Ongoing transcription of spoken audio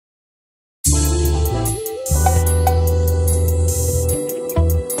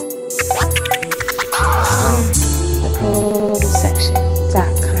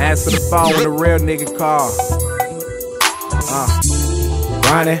answer the phone when a real nigga call.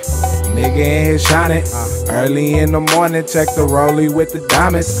 Ronnie, nigga in here shining. Early in the morning, check the rollie with the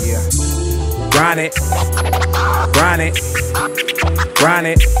diamonds. Yeah. Grind it, grind it, grind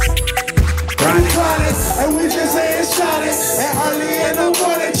it, grind it. And we just ain't shot it. And early in the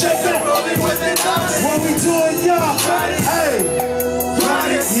morning, check the rollie with the diamonds. What we doing, y'all? Hey, grind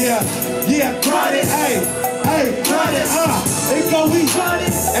it, yeah, grind it, hey, grind it, it go we grind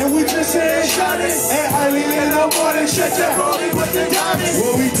it. And we just ain't shot it. And early in the morning, check the rollie with the diamonds.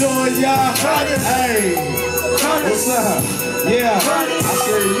 What we doing, y'all? Hey, what's up? Yeah, I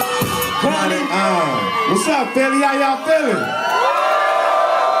see you. Grind it. What's up, Philly? How y'all feeling?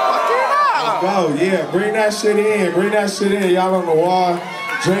 Let's go, yeah. Bring that shit in. Bring that shit in. Y'all on the wall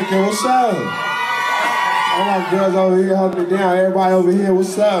drinking. What's up? All my girls over here holding it down. Everybody over here,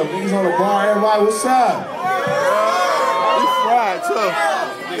 what's up? Niggas on the bar, everybody, what's up? We fried, too.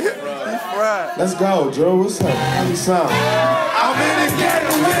 We fried. Let's go, Drew. What's up? Give me some. I'm in the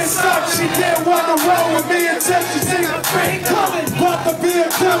ghetto with some. She didn't want to roll with me until she seen the train coming. But the beer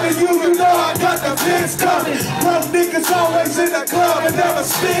coming, you know I got the pins coming. Broke niggas always in the club and never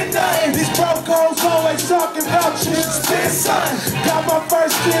spend nothing. These broke hoes always talking about you spend something. Got my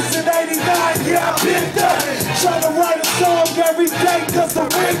first kiss in '89, yeah, I've been done it. Trying to write a song every day cause the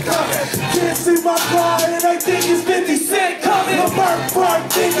ring coming. Can't see my car and they think it's 50 Cent coming. The Merc Park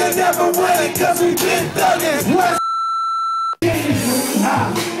nigga never winning cause we been thuggin'.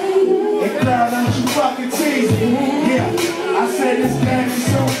 And girl, don't you fucking tease me. Yeah, I said this game is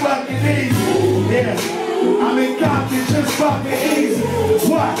so fucking easy. Yeah, I'm in Compton, just fucking easy.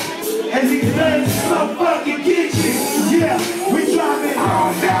 What? And these ladies so fucking geeky. Yeah, we driving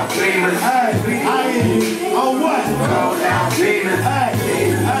on down Phila. Hey, I hear you. On what? Roll down Phila. Hey,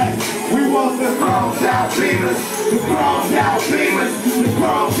 we want the roll down Phila. The roll down Phila. The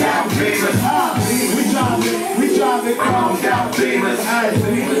roll down Phila. We driving on down Phila.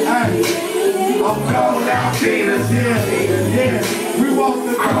 Hey. I'm going down Phillas, yeah. We walk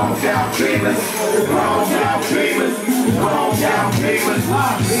the roll down Phillas, the roll down Phillas, the roll down Phillas.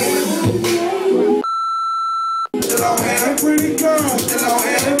 With the long hair, pretty girl. With the long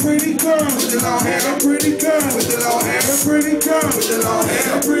hair, pretty girl. With the long hair, pretty girl. With the long hair, pretty girl. With the long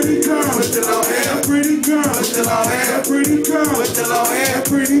hair, pretty girl. With the long hair, pretty girl. With the long hair, pretty girl. With the long hair,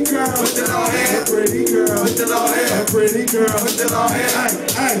 pretty girl. With the long hair, pretty girl. With the long hair, pretty girl. With the long hair,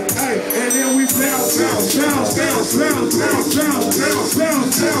 hey, and then we bounce, bounce, bounce, bounce, bounce, bounce, bounce, bounce,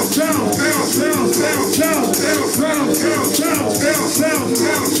 bounce, bounce, bounce, bounce, bounce, bounce, bounce, bounce, bounce,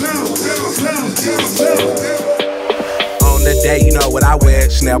 bounce, bounce, bounce. On the day, you know what I wear.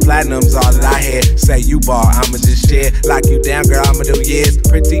 Chanel Platinum's all that I had. Say you ball, I'ma just share. Lock you down, girl, I'ma do years.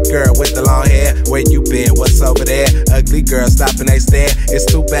 Pretty girl with the long hair, where you been? What's over there? Ugly girl, stopping they stare. It's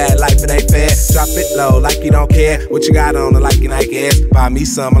too bad, life it ain't fair. Drop it low, like you don't care. What you got on, like your Nike ass. Buy me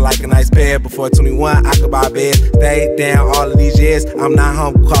some, like a nice pair. Before 21, I could buy a bed. Stayed down all of these years. I'm not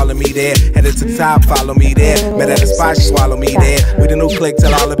home, calling me there. Headed to the top, follow me there. Met at the spot, she swallow me there. We the new clique,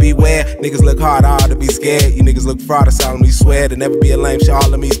 tell all to beware. Niggas look hard, all to be scared. You niggas look fraud, I solemnly swear to never be a lame shit.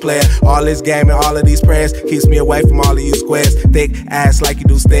 All of me's player. All this game and all of these prayers keeps me away from all of you squares. Thick ass like you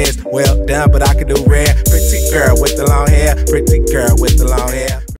do stairs. Well done, but I can do rare. Pretty girl with the long hair. Pretty girl with the long hair.